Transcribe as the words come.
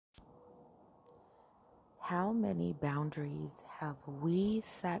How many boundaries have we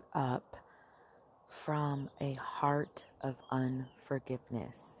set up from a heart of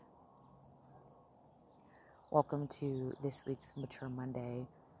unforgiveness? Welcome to this week's Mature Monday.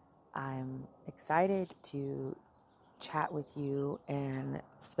 I'm excited to chat with you and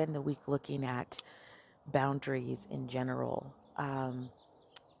spend the week looking at boundaries in general.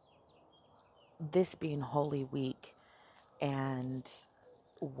 This being Holy Week and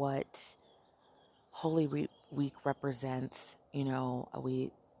what Holy Week represents,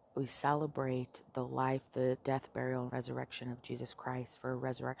 we celebrate the life, the death, burial, and resurrection of Jesus Christ for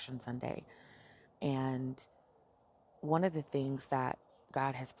Resurrection Sunday. And one of the things that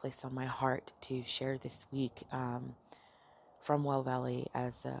God has placed on my heart to share this week from Well Valley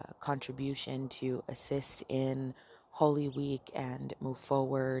as a contribution to assist in Holy Week and move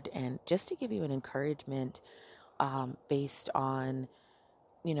forward, and just to give you an encouragement based on,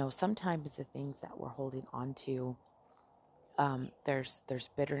 sometimes the things that we're holding on to. There's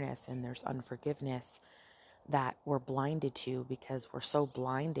bitterness and there's unforgiveness that we're blinded to because we're so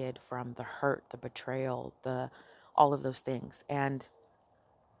blinded from the hurt, the betrayal, all of those things. And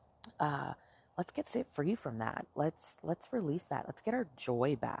let's get set free from that. Let's release that. Let's get our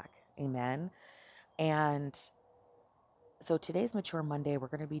joy back. Amen. And so today's Mature Monday, we're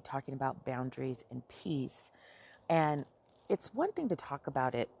going to be talking about boundaries and peace. And it's one thing to talk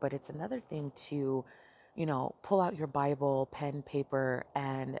about it, but it's another thing to, pull out your Bible, pen, paper,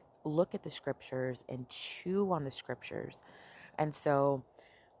 and look at the scriptures and chew on the scriptures. And so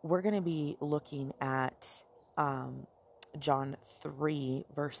we're going to be looking at John 3,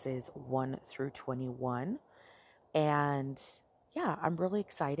 verses 1 through 21. And yeah, I'm really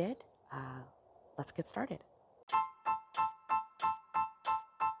excited. Let's get started.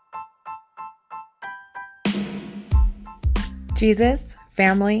 Jesus,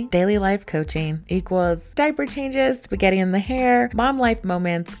 family, daily life coaching equals diaper changes, spaghetti in the hair, mom life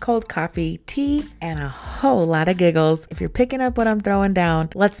moments, cold coffee, tea, and a whole lot of giggles. If you're picking up what I'm throwing down,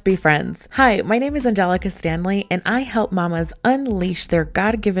 let's be friends. Hi, my name is Angelica Stanley, and I help mamas unleash their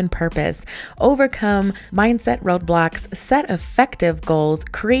God-given purpose, overcome mindset roadblocks, set effective goals,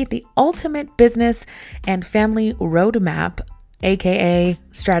 create the ultimate business and family roadmap, aka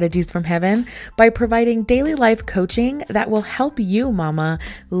Strategies from Heaven, by providing daily life coaching that will help you, mama,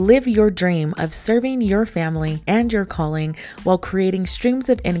 live your dream of serving your family and your calling while creating streams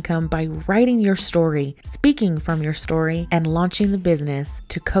of income by writing your story, speaking from your story, and launching the business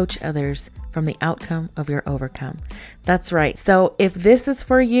to coach others from the outcome of your overcome. That's right. So if this is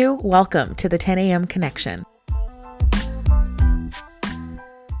for you, welcome to the 10 a.m. Connection.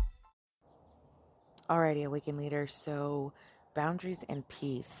 Alrighty, Awakened Leaders. So boundaries and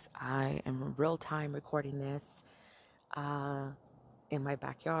peace. I am real time recording this in my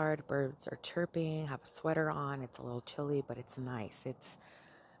backyard. Birds are chirping, have a sweater on. It's a little chilly, but it's nice. It's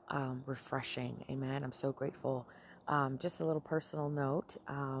refreshing. Amen. I'm so grateful. Just a little personal note.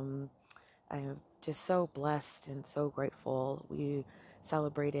 I'm just so blessed and so grateful. We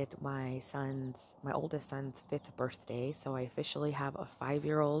celebrated my oldest son's 5th birthday. So I officially have a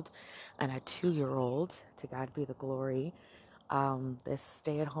 5-year-old and a 2-year-old. To God be the glory. This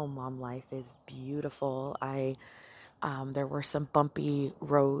stay-at-home mom life is beautiful. There were some bumpy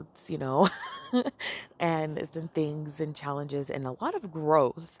roads, and some things and challenges and a lot of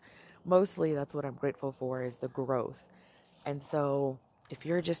growth. Mostly that's what I'm grateful for, is the growth. And so if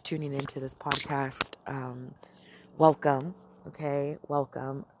you're just tuning into this podcast, welcome. Okay.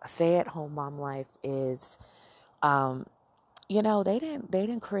 Welcome. Stay-at-home mom life is, they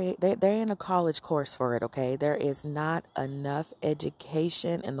didn't create, they're in a college course for it. Okay. There is not enough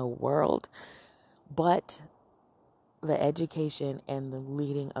education in the world, but the education and the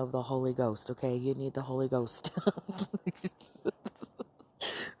leading of the Holy Ghost. Okay. You need the Holy Ghost.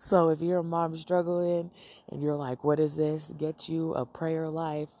 So if you're a mom struggling and you're like, what is this? Get you a prayer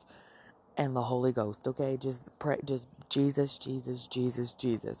life and the Holy Ghost. Okay. Just pray, just Jesus, Jesus, Jesus,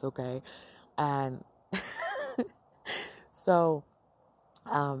 Jesus. Okay. And so,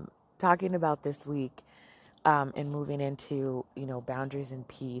 talking about this week, and moving into, boundaries and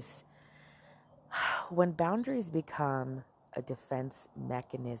peace. When boundaries become a defense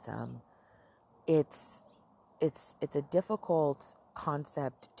mechanism, it's a difficult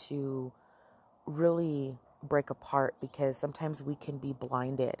concept to really break apart, because sometimes we can be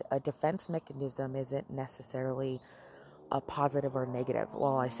blinded. A defense mechanism isn't necessarily a positive or negative.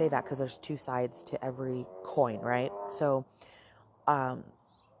 Well, I say that because there's two sides to every coin, right? So,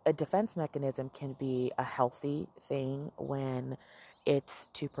 a defense mechanism can be a healthy thing when it's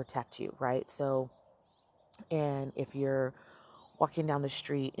to protect you, right? So, and if you're walking down the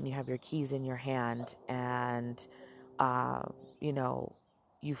street and you have your keys in your hand and, uh, you know,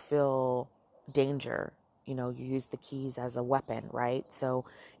 you feel danger, you use the keys as a weapon, right? So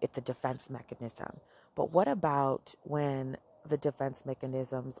it's a defense mechanism. But what about when the defense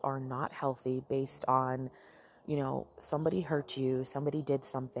mechanisms are not healthy based on, somebody hurt you, somebody did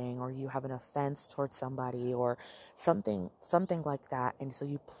something, or you have an offense towards somebody or something like that. And so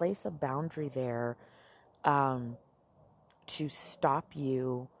you place a boundary there, to stop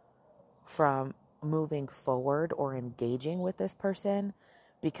you from moving forward or engaging with this person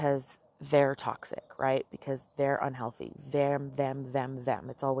because they're toxic, right? Because they're unhealthy. Them.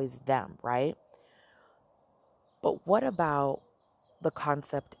 It's always them, right? But what about the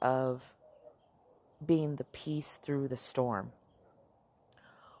concept of being the peace through the storm?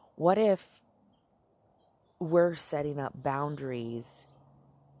 What if we're setting up boundaries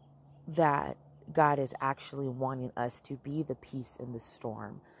that God is actually wanting us to be the peace in the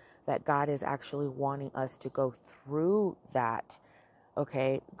storm, that God is actually wanting us to go through that,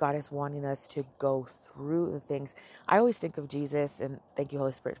 okay? God is wanting us to go through the things. I always think of Jesus, and thank you,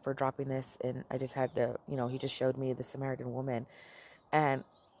 Holy Spirit, for dropping this. And I just had he just showed me the Samaritan woman. And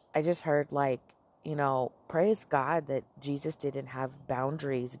I just heard praise God that Jesus didn't have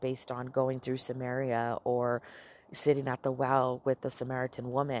boundaries based on going through Samaria or sitting at the well with the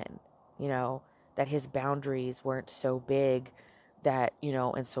Samaritan woman, that his boundaries weren't so big that,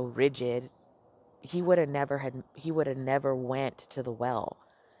 and so rigid. He would have never went to the well.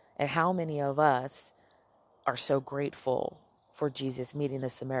 And how many of us are so grateful for Jesus meeting the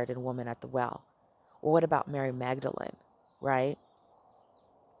Samaritan woman at the well? Well, what about Mary Magdalene, right?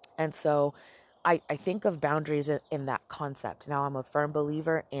 And so I think of boundaries in that concept. Now, I'm a firm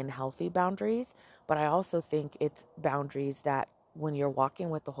believer in healthy boundaries, but I also think it's boundaries that when you're walking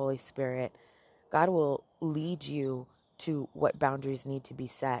with the Holy Spirit, God will lead you to what boundaries need to be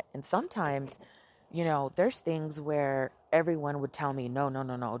set. And sometimes, there's things where everyone would tell me, no,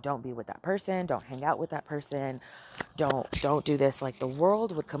 don't be with that person. Don't hang out with that person. Don't do this. Like the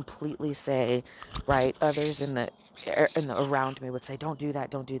world would completely say, right? Others in the around me would say, don't do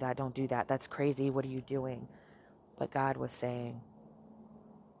that. Don't do that. Don't do that. That's crazy. What are you doing? But God was saying,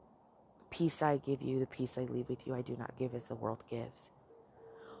 peace I give you, the peace I leave with you, I do not give as the world gives.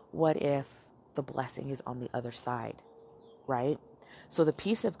 What if the blessing is on the other side, right? So the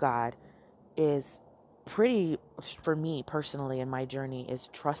peace of God is pretty, for me personally in my journey, is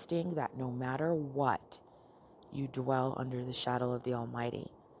trusting that no matter what, you dwell under the shadow of the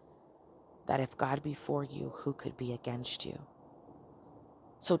Almighty. That if God be for you, who could be against you?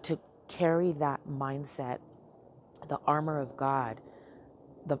 So to carry that mindset, the armor of God,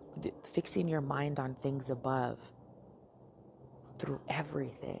 the fixing your mind on things above through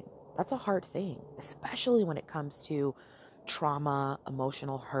everything, that's a hard thing, especially when it comes to trauma,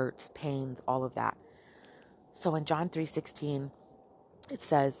 emotional hurts, pains, all of that. So in John 3:16, it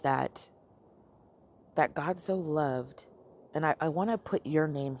says that God so loved, and I want to put your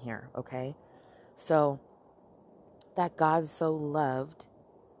name here, okay? So that God so loved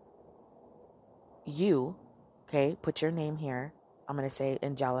you, okay, put your name here. I'm going to say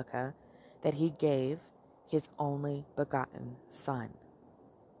Angelica, that he gave his only begotten son.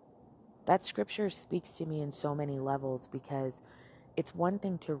 That scripture speaks to me in so many levels because it's one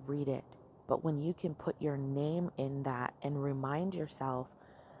thing to read it, but when you can put your name in that and remind yourself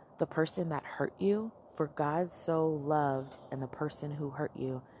the person that hurt you, for God so loved and the person who hurt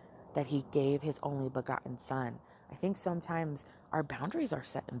you that he gave his only begotten son. I think sometimes our boundaries are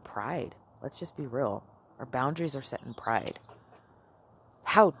set in pride. Let's just be real. Our boundaries are set in pride.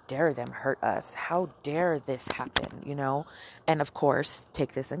 How dare them hurt us? How dare this happen, And of course,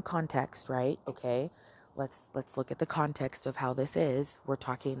 take this in context, right? Okay. Let's look at the context of how this is. We're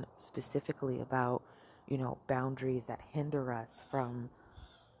talking specifically about, boundaries that hinder us from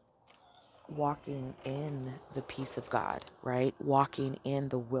walking in the peace of God, right? Walking in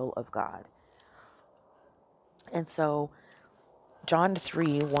the will of God. And so John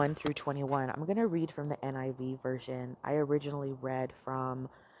 3:1-21, I'm going to read from the NIV version. I originally read from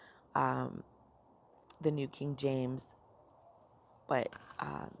the New King James, but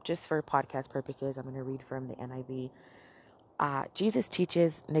just for podcast purposes, I'm going to read from the NIV. Jesus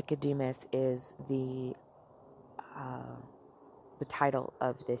teaches Nicodemus is the title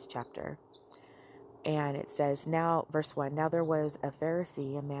of this chapter. And it says, now, verse 1, now there was a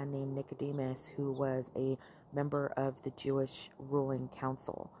Pharisee, a man named Nicodemus, who was a member of the Jewish ruling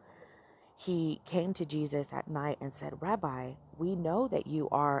council. He came to Jesus at night and said, Rabbi, we know that you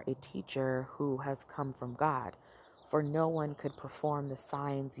are a teacher who has come from God, for no one could perform the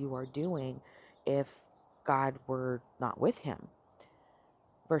signs you are doing if God were not with him.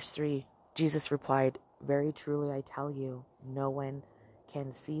 Verse 3, Jesus replied, "Very truly I tell you, no one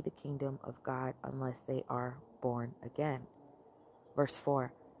can see the kingdom of God unless they are born again." Verse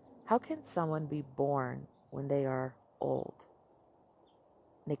 4, "How can someone be born when they are old?"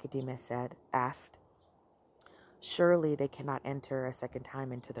 Nicodemus asked, "Surely they cannot enter a second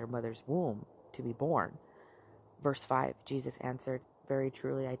time into their mother's womb to be born." Verse 5, Jesus answered, "Very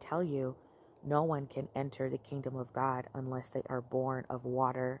truly I tell you, no one can enter the kingdom of God unless they are born of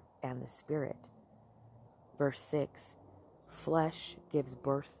water and the Spirit." Verse 6, "Flesh gives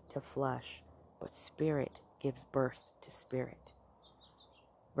birth to flesh, but Spirit gives birth to spirit."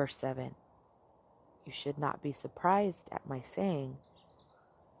 Verse 7, "You should not be surprised at my saying,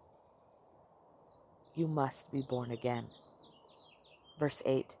 you must be born again." Verse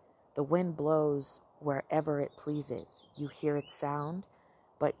 8, "The wind blows wherever it pleases. You hear its sound,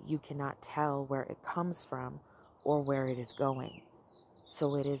 but you cannot tell where it comes from or where it is going.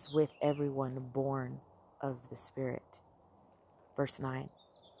 So it is with everyone born of the Spirit." Verse 9,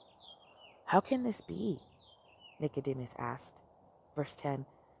 "How can this be?" Nicodemus asked. Verse 10,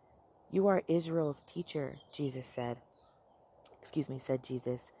 "You are Israel's teacher," said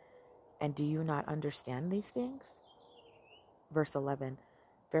Jesus, "and do you not understand these things?" Verse 11,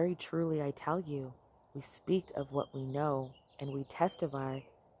 "Very truly I tell you, we speak of what we know, and we testify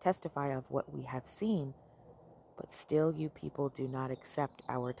of what we have seen, but still you people do not accept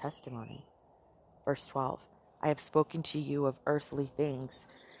our testimony." Verse 12, "I have spoken to you of earthly things,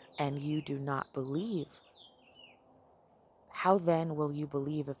 and you do not believe. How then will you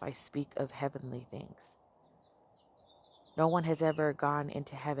believe if I speak of heavenly things? No one has ever gone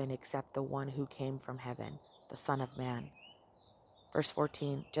into heaven except the one who came from heaven, the Son of Man." Verse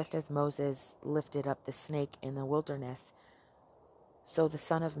 14, "Just as Moses lifted up the snake in the wilderness, so the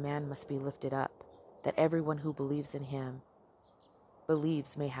Son of Man must be lifted up, that everyone who believes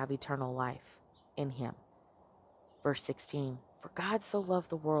may have eternal life in him." Verse 16, "For God so loved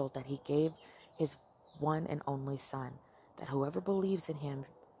the world that he gave his one and only Son, that whoever believes in him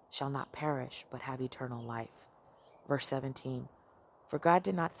shall not perish but have eternal life." Verse 17, "For God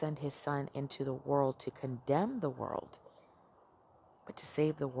did not send his Son into the world to condemn the world, but to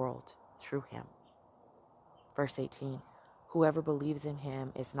save the world through him." Verse 18, "Whoever believes in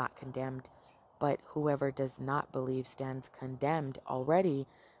him is not condemned, but whoever does not believe stands condemned already,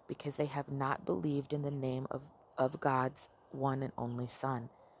 because they have not believed in the name of God's one and only Son."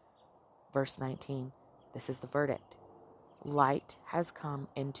 Verse 19, this is the verdict. "Light has come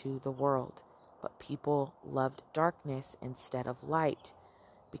into the world, but people loved darkness instead of light,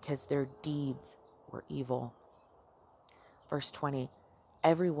 because their deeds were evil." Verse 20,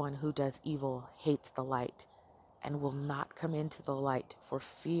 "Everyone who does evil hates the light and will not come into the light for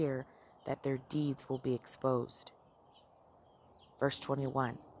fear that their deeds will be exposed." Verse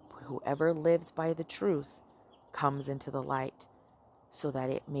 21, "But whoever lives by the truth comes into the light, so that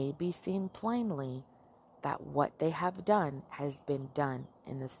it may be seen plainly that what they have done has been done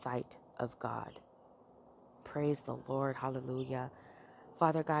in the sight of God." Praise the Lord. Hallelujah.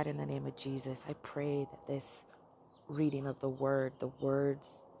 Father God, in the name of Jesus, I pray that this reading of the word, the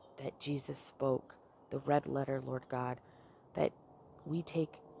words that Jesus spoke, the red letter, Lord God, that we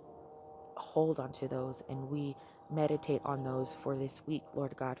take hold onto those and we meditate on those for this week,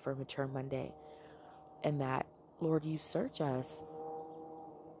 Lord God, for Mature Monday. And that, Lord, you search us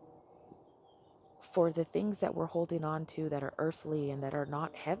for the things that we're holding on to that are earthly and that are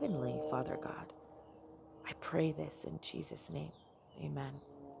not heavenly, Father God. I pray this in Jesus' name. Amen.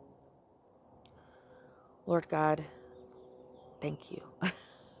 Lord God, thank you.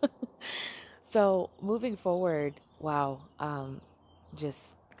 So moving forward, wow, just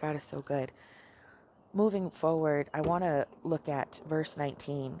God is so good. Moving forward, I want to look at verse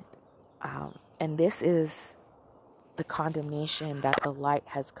 19. And this is the condemnation that the light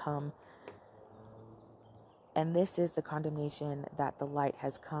has come. And this is the condemnation that the light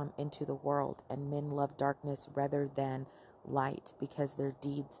has come into the world, and men love darkness rather than light, because their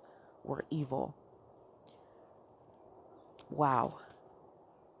deeds were evil. Wow.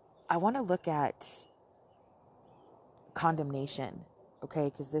 I want to look at condemnation, okay?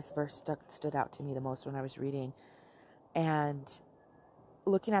 Because this verse stood out to me the most when I was reading. And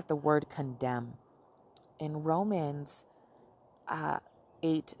looking at the word condemn. In Romans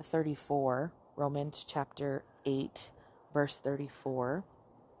 8:34, Romans chapter 8, verse 34.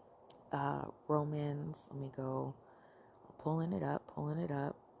 Romans, let me go, pulling it up.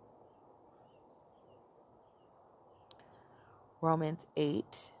 Romans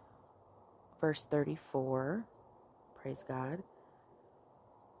 8, verse 34. Praise God.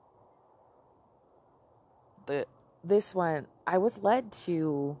 this one, I was led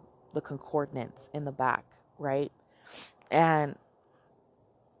to the concordance in the back, right? And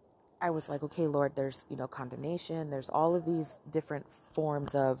I was like, okay, Lord, there's, condemnation. There's all of these different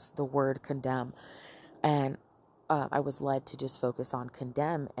forms of the word condemn. And I was led to just focus on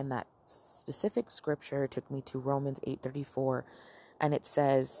condemn. And that specific scripture took me to Romans 8:34. And it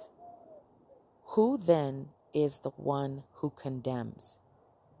says, who then is the one who condemns?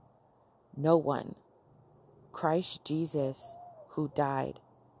 No one. Christ Jesus, who died,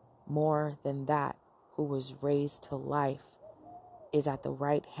 more than that, who was raised to life, is at the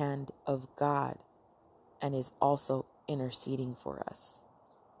right hand of God and is also interceding for us.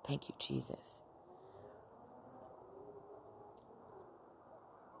 Thank you, Jesus.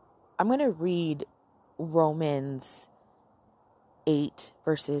 I'm going to read Romans 8,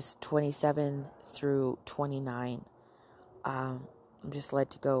 verses 27 through 29. I'm just led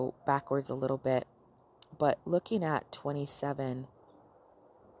to go backwards a little bit. But looking at 27,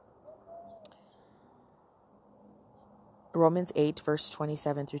 Romans 8, verse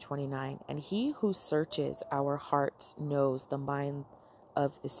 27 through 29. And he who searches our hearts knows the mind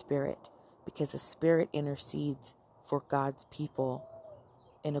of the Spirit, because the Spirit intercedes for God's people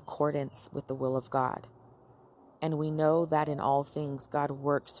in accordance with the will of God. And we know that in all things God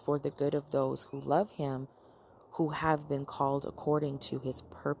works for the good of those who love him, who have been called according to his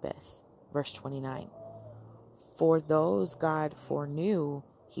purpose. Verse 29. For those God foreknew,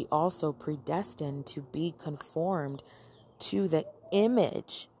 he also predestined to be conformed to the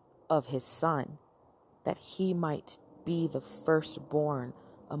image of his Son, that he might be the firstborn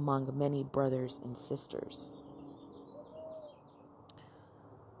among many brothers and sisters.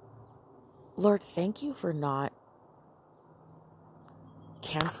 Lord, thank you for not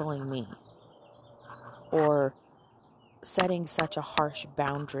canceling me or setting such a harsh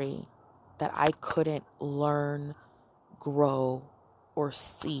boundary that I couldn't learn, grow, or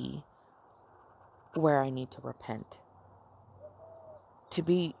see where I need to repent. To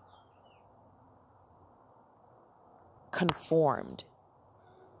be conformed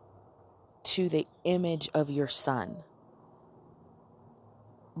to the image of your Son.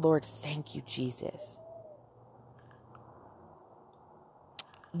 Lord, thank you, Jesus.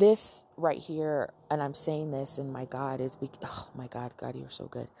 This right here, and I'm saying this, and my God, oh my God, God, you're so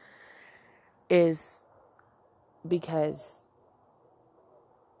good, is because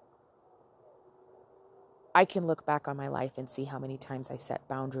I can look back on my life and see how many times I set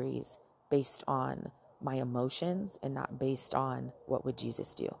boundaries based on my emotions and not based on what would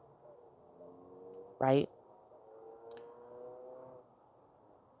Jesus do, right?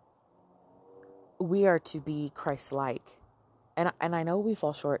 We are to be Christ-like. And I know we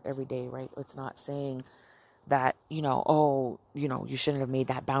fall short every day, right? It's not saying that, you shouldn't have made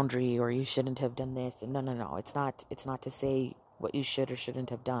that boundary or you shouldn't have done this. And no. It's not to say what you should or shouldn't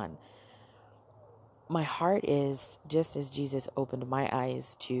have done. My heart is, just as Jesus opened my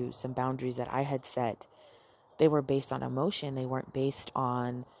eyes to some boundaries that I had set, they were based on emotion. They weren't based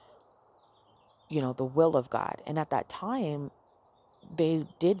on, the will of God. And at that time, they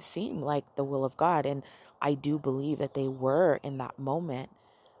did seem like the will of God. And I do believe that they were in that moment.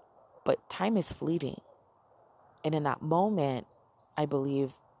 But time is fleeting. And in that moment, I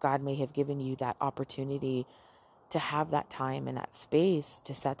believe God may have given you that opportunity to have that time and that space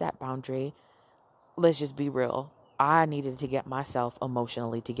to set that boundary. Let's just be real. I needed to get myself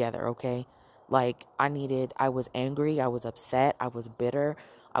emotionally together, okay? Like I was angry, I was upset, I was bitter,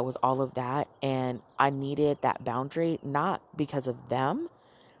 I was all of that. And I needed that boundary, not because of them.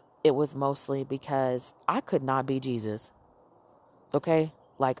 It was mostly because I could not be Jesus, okay?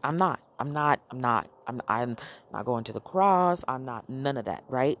 Like I'm not going to the cross. I'm not none of that,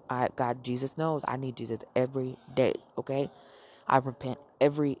 right? Jesus knows I need Jesus every day, okay? I repent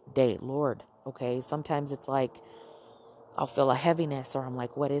every day, Lord, okay? Sometimes it's like I'll feel a heaviness or I'm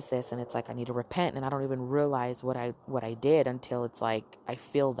like, what is this? And it's like I need to repent and I don't even realize what I did until it's like I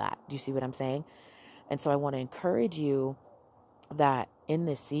feel that. Do you see what I'm saying? And so I want to encourage you that in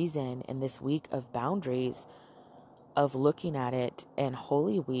this season, in this week of boundaries, of looking at it in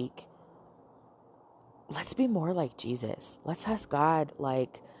Holy Week, let's be more like Jesus. Let's ask God,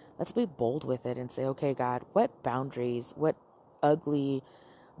 let's be bold with it and say, okay, God, what boundaries, what ugly,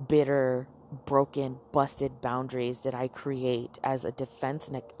 bitter, broken, busted boundaries did I create as a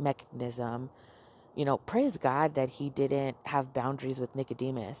defense mechanism? Praise God that he didn't have boundaries with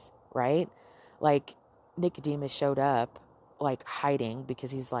Nicodemus, right? Like Nicodemus showed up like hiding,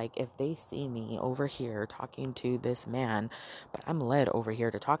 because he's like, if they see me over here talking to this man, but I'm led over here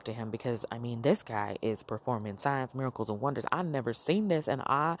to talk to him because, I mean, this guy is performing signs, miracles, and wonders. I've never seen this, and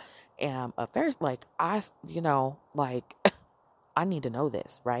I am a Pharisee. Like, like, I need to know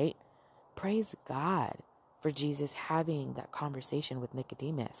this, right? Praise God for Jesus having that conversation with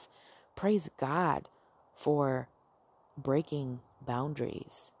Nicodemus. Praise God for breaking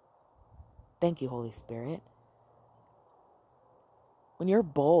boundaries. Thank you, Holy Spirit. When you're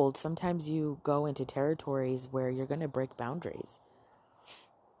bold, sometimes you go into territories where you're going to break boundaries.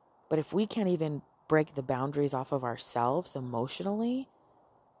 But if we can't even break the boundaries off of ourselves emotionally,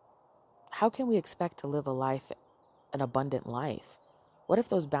 how can we expect to live an abundant life? What if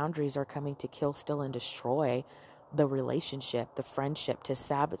those boundaries are coming to kill, steal, and destroy the relationship, the friendship, to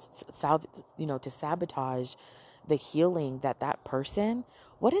sabotage the healing that person?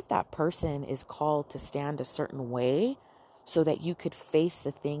 What if that person is called to stand a certain way so that you could face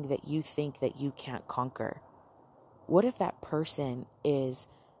the thing that you think that you can't conquer? What if that person is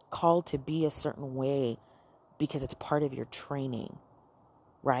called to be a certain way because it's part of your training,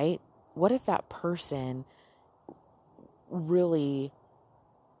 right? What if that person really,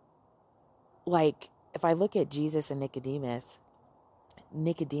 like, if I look at Jesus and Nicodemus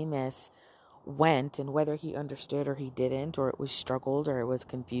went, and whether he understood or he didn't, or it was struggled or it was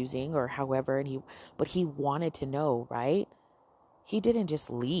confusing or however, but he wanted to know, right? He didn't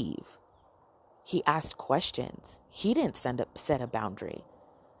just leave. He asked questions. He didn't set a boundary.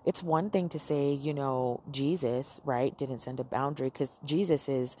 It's one thing to say, Jesus, right, didn't set a boundary because Jesus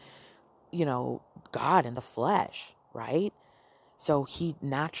is, God in the flesh, right? So he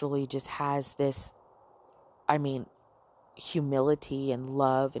naturally just has this, humility and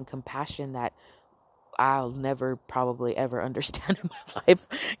love and compassion that I'll never probably ever understand in my life,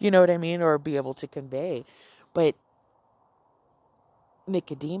 you know what I mean, or be able to convey. But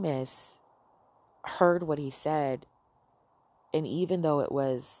Nicodemus heard what he said, and even though it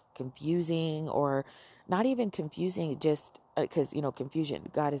was confusing, or not even confusing, just because, confusion,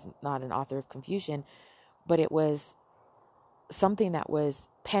 God is not an author of confusion, but it was something that was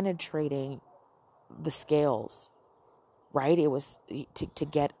penetrating the scales, right? It was to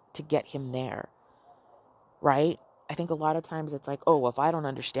get him there, right? I think a lot of times it's like, oh, well, if I don't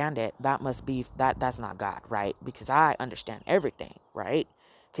understand it, that must be that's not God, right? Because I understand everything, right?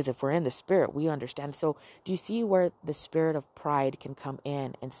 Because if we're in the spirit, we understand. So do you see where the spirit of pride can come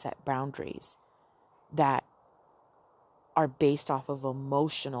in and set boundaries that are based off of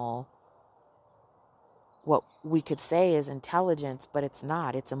emotional, what we could say is intelligence, but it's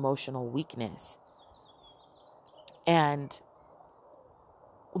not. It's emotional weakness. And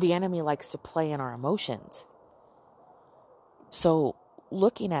the enemy likes to play in our emotions. So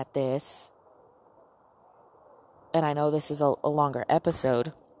looking at this, and I know this is a longer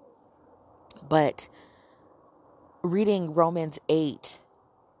episode, but reading Romans 8,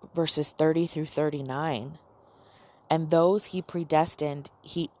 verses 30 through 39, and those he predestined,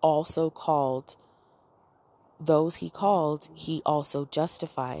 he also called. Those he called, he also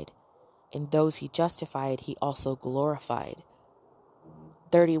justified. And those he justified, he also glorified.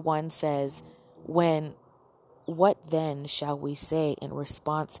 31 says, what then shall we say in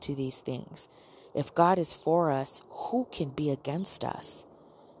response to these things? If God is for us, who can be against us?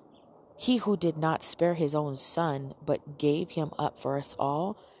 He who did not spare his own son, but gave him up for us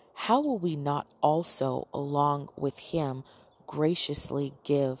all, how will we not also, along with him, graciously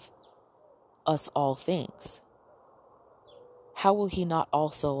give us all things? How will he not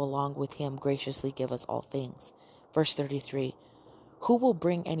also, along with him, graciously give us all things? Verse 33, who will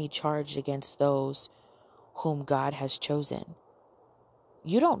bring any charge against those whom God has chosen?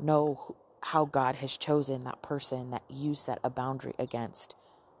 You don't know how God has chosen that person that you set a boundary against.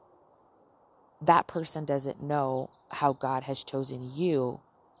 That person doesn't know how God has chosen you,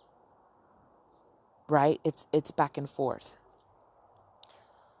 right? It's back and forth.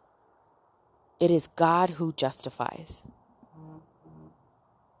 It is God who justifies.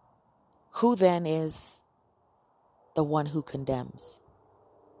 Who then is the one who condemns?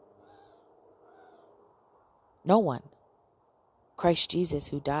 No one. Christ Jesus,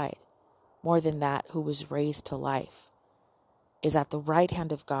 who died, more than that, who was raised to life, is at the right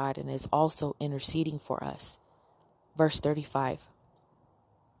hand of God and is also interceding for us. Verse 35.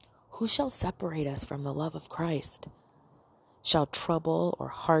 Who shall separate us from the love of Christ? Shall trouble or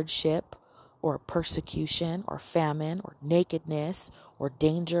hardship or persecution or famine or nakedness or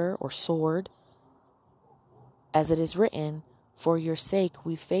danger or sword? As it is written, for your sake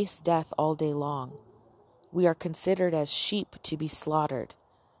we face death all day long. We are considered as sheep to be slaughtered.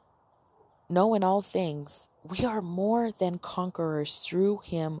 No, in all things, we are more than conquerors through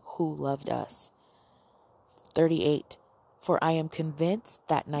him who loved us. 38. For I am convinced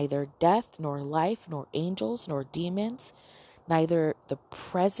that neither death, nor life, nor angels, nor demons, neither the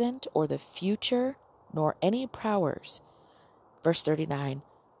present or the future, nor any powers. Verse 39.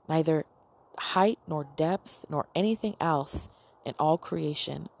 Neither height, nor depth, nor anything else in all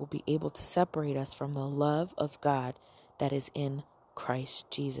creation will be able to separate us from the love of God that is in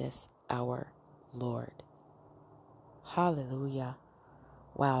Christ Jesus our Lord. Hallelujah.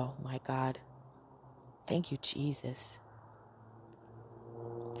 Wow, my God. Thank you, Jesus.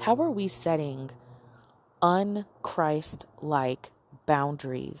 How are we setting un-Christ-like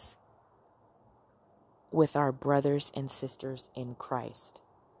boundaries with our brothers and sisters in Christ?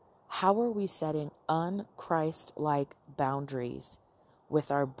 How are we setting un-Christ-like boundaries with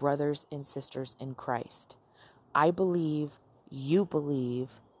our brothers and sisters in Christ? I believe, you believe,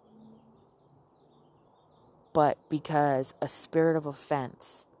 but because a spirit of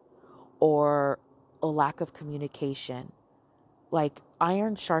offense or a lack of communication, like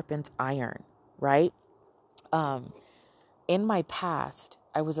iron sharpens iron, right? In my past,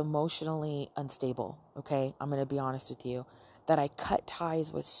 I was emotionally unstable, okay? I'm going to be honest with you, that I cut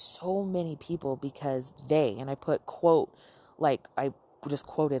ties with so many people because they, and I put quote, like I just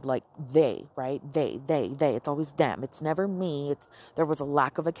quoted like they, right? They, it's always them. It's never me. There was a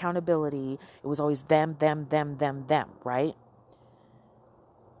lack of accountability. It was always them, right?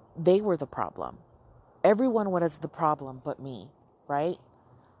 They were the problem. Everyone was the problem but me, right?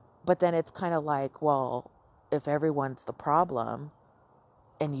 But then it's kind of like, well, if everyone's the problem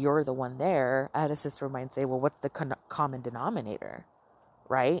and you're the one there, I had a sister of mine say, well, what's the common denominator,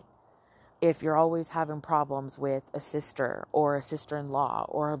 right? If you're always having problems with a sister or a sister-in-law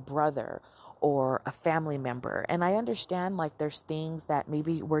or a brother or a family member, and I understand like there's things that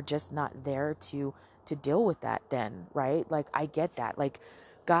maybe we're just not there to deal with that then, right? Like I get that. Like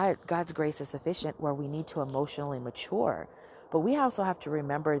God's grace is sufficient where we need to emotionally mature. But we also have to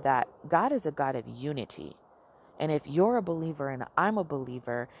remember that God is a God of unity. And if you're a believer and I'm a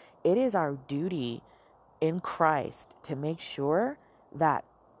believer, it is our duty in Christ to make sure that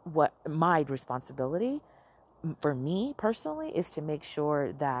what my responsibility for me personally is to make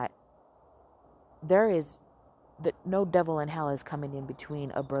sure that that no devil in hell is coming in between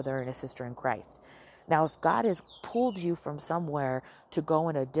a brother and a sister in Christ. Now, if God has pulled you from somewhere to go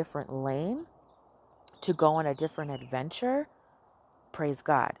in a different lane, to go on a different adventure, praise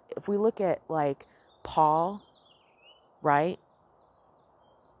God. If we look at like Paul, right?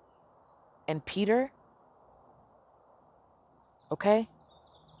 And Peter, okay?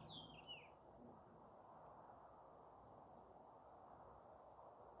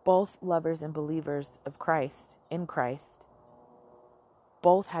 Both lovers and believers of Christ, in Christ,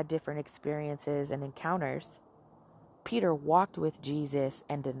 both had different experiences and encounters. Peter walked with Jesus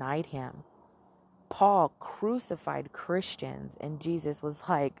and denied him. Paul crucified Christians, and Jesus was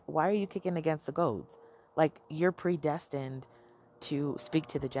like, why are you kicking against the goads? Like, you're predestined to speak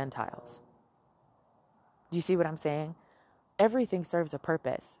to the Gentiles. Do you see what I'm saying? Everything serves a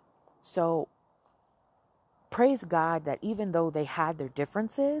purpose. So praise God that even though they had their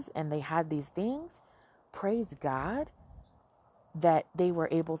differences and they had these things, praise God that they were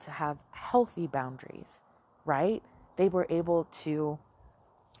able to have healthy boundaries, right? They were able to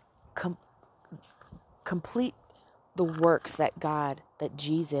complete the works that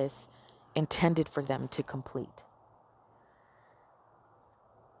Jesus intended for them to complete.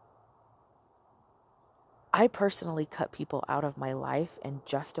 I personally cut people out of my life and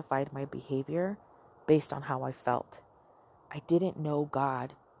justified my behavior based on how I felt. I didn't know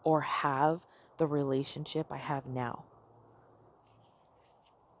God or have the relationship I have now.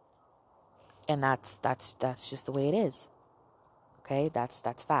 And that's just the way it is. Okay? That's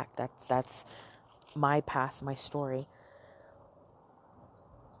fact. That's my past, my story.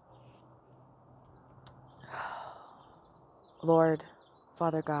 Lord,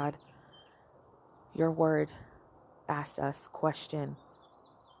 Father God, your word asked us the question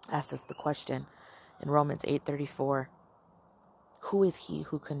in Romans 8:34. Who is he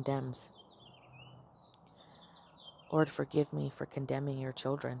who condemns? Lord, forgive me for condemning your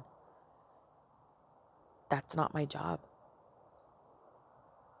children. That's not my job.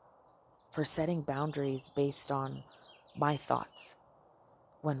 For setting boundaries based on my thoughts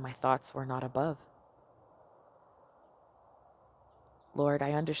when my thoughts were not above. Lord,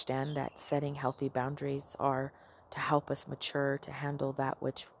 I understand that setting healthy boundaries are to help us mature to handle that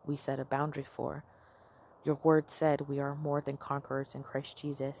which we set a boundary for. Your word said we are more than conquerors in Christ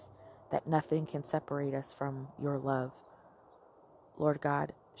Jesus, that nothing can separate us from your love. Lord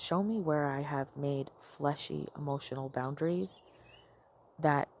God, show me where I have made fleshy emotional boundaries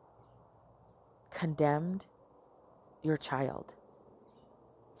that condemned your child,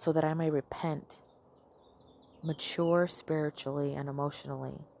 so that I may repent, mature spiritually and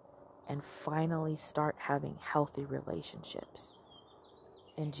emotionally, and finally start having healthy relationships.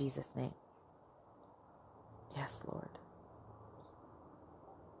 In Jesus' name. Yes, Lord.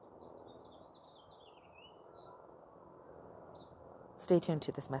 Stay tuned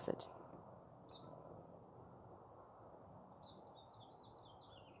to this message.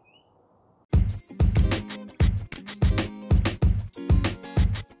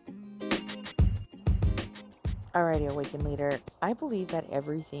 Alrighty, Awakened Leader. I believe that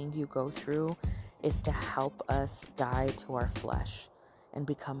everything you go through is to help us die to our flesh and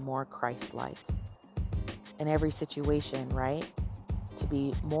become more Christ-like. In every situation, right? To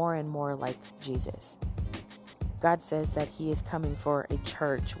be more and more like Jesus. God says that He is coming for a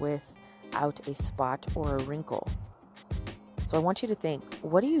church without a spot or a wrinkle. So I want you to think,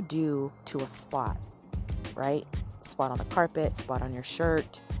 what do you do to a spot, right? Spot on the carpet, spot on your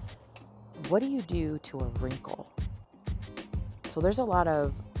shirt. What do you do to a wrinkle? So there's a lot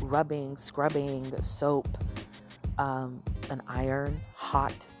of rubbing, scrubbing, soap, an iron,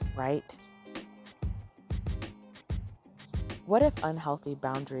 hot, right? What if unhealthy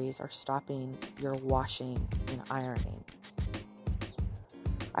boundaries are stopping your washing and ironing?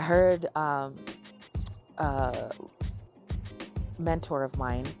 I heard a mentor of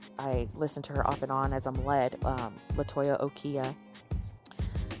mine, I listen to her off and on as I'm led, Latoya Okia.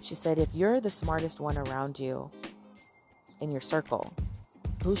 She said, if you're the smartest one around you in your circle,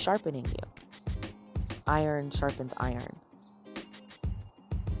 who's sharpening you? Iron sharpens iron.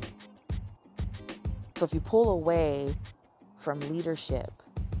 So if you pull away from leadership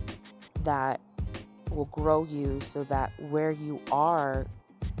that will grow you so that where you are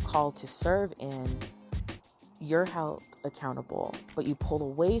called to serve in, you're held accountable, but you pull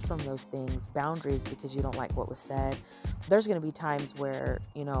away from those things, boundaries, because you don't like what was said. There's going to be times where,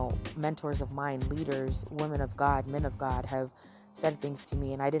 mentors of mine, leaders, women of God, men of God have said things to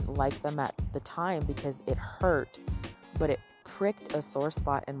me and I didn't like them at the time because it hurt, but it pricked a sore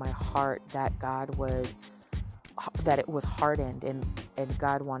spot in my heart that it was hardened and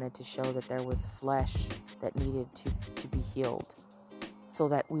God wanted to show that there was flesh that needed to be healed so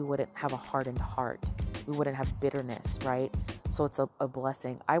that we wouldn't have a hardened heart. We wouldn't have bitterness, right? So it's a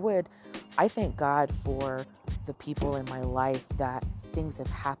blessing. I thank God for the people in my life that things have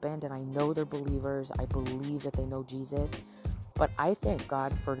happened and I know they're believers. I believe that they know Jesus, but I thank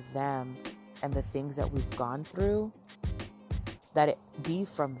God for them and the things that we've gone through, that it be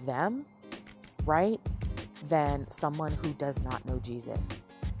from them, right? Than someone who does not know Jesus,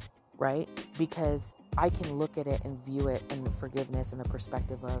 right? Because I can look at it and view it in the forgiveness and the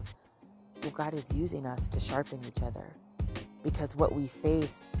perspective of, well, God is using us to sharpen each other, because what we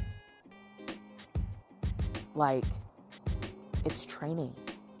face, like, it's training,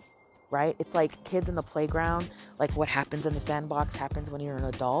 right? It's like kids in the playground, like what happens in the sandbox happens when you're an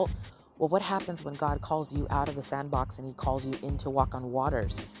adult. Well, what happens when God calls you out of the sandbox and He calls you in to walk on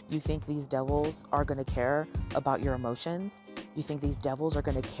waters? You think these devils are going to care about your emotions? You think these devils are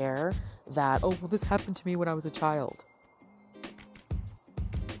going to care that, oh, well, this happened to me when I was a child?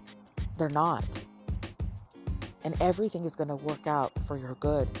 They're not. And everything is going to work out for your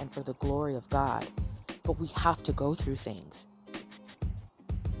good and for the glory of God. But we have to go through things.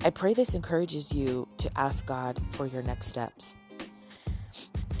 I pray this encourages you to ask God for your next steps.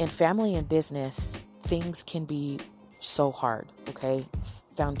 In family and business, things can be so hard, okay?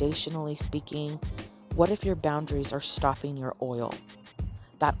 Foundationally speaking, what if your boundaries are stopping your oil?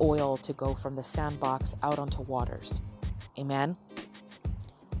 That oil to go from the sandbox out onto waters. Amen?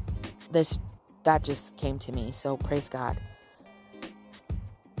 That just came to me, so praise God.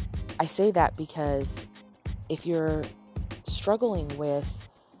 I say that because if you're struggling with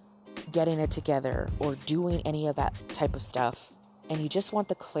getting it together or doing any of that type of stuff, and you just want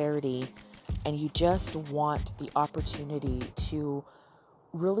the clarity and you just want the opportunity to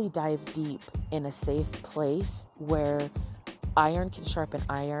really dive deep in a safe place where iron can sharpen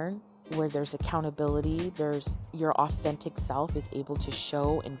iron, where there's accountability, there's your authentic self is able to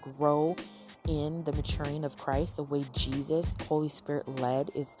show and grow in the maturing of Christ, the way Jesus, Holy Spirit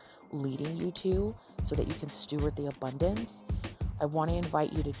led, is leading you to, so that you can steward the abundance. I want to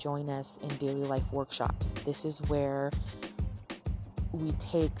invite you to join us in Daily Life Workshops. This is where we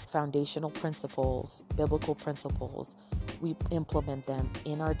take foundational principles, biblical principles, we implement them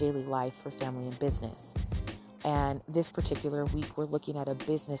in our daily life for family and business. And this particular week, we're looking at a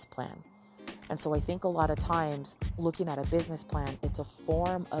business plan. And so I think a lot of times looking at a business plan, it's a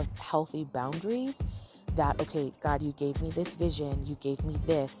form of healthy boundaries that, okay, God, you gave me this vision, you gave me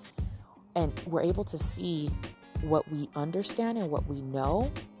this, and we're able to see what we understand and what we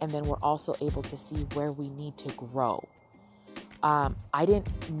know. And then we're also able to see where we need to grow. I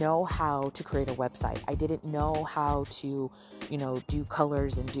didn't know how to create a website. I didn't know how to, do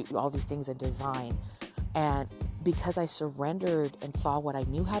colors and do all these things and design. And because I surrendered and saw what I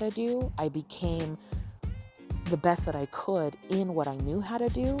knew how to do, I became the best that I could in what I knew how to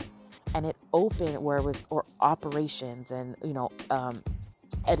do. And it opened where it was, or operations and,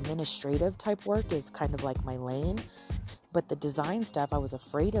 administrative type work is kind of like my lane. But the design stuff, I was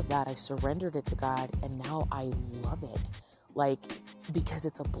afraid of that. I surrendered it to God, and now I love it. Like, because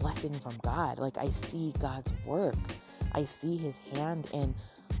it's a blessing from God. Like, I see God's work. I see his hand in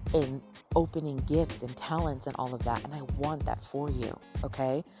opening gifts and talents and all of that. And I want that for you.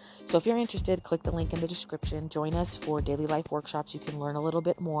 Okay. So if you're interested, click the link in the description. Join us for daily life workshops. You can learn a little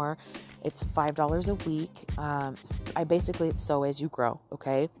bit more. It's $5 a week. It's so as you grow.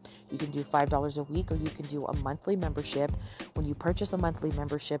 Okay. You can do $5 a week, or you can do a monthly membership. When you purchase a monthly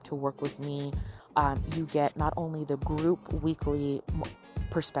membership to work with me, you get not only the group weekly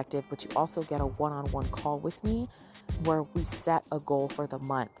perspective, but you also get a one-on-one call with me where we set a goal for the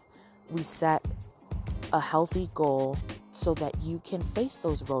month. We set a healthy goal so that you can face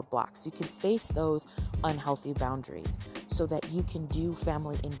those roadblocks. You can face those unhealthy boundaries so that you can do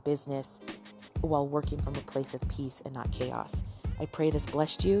family and business while working from a place of peace and not chaos. I pray this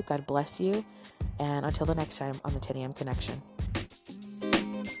blessed you. God bless you. And until the next time on the 10 a.m. Connection.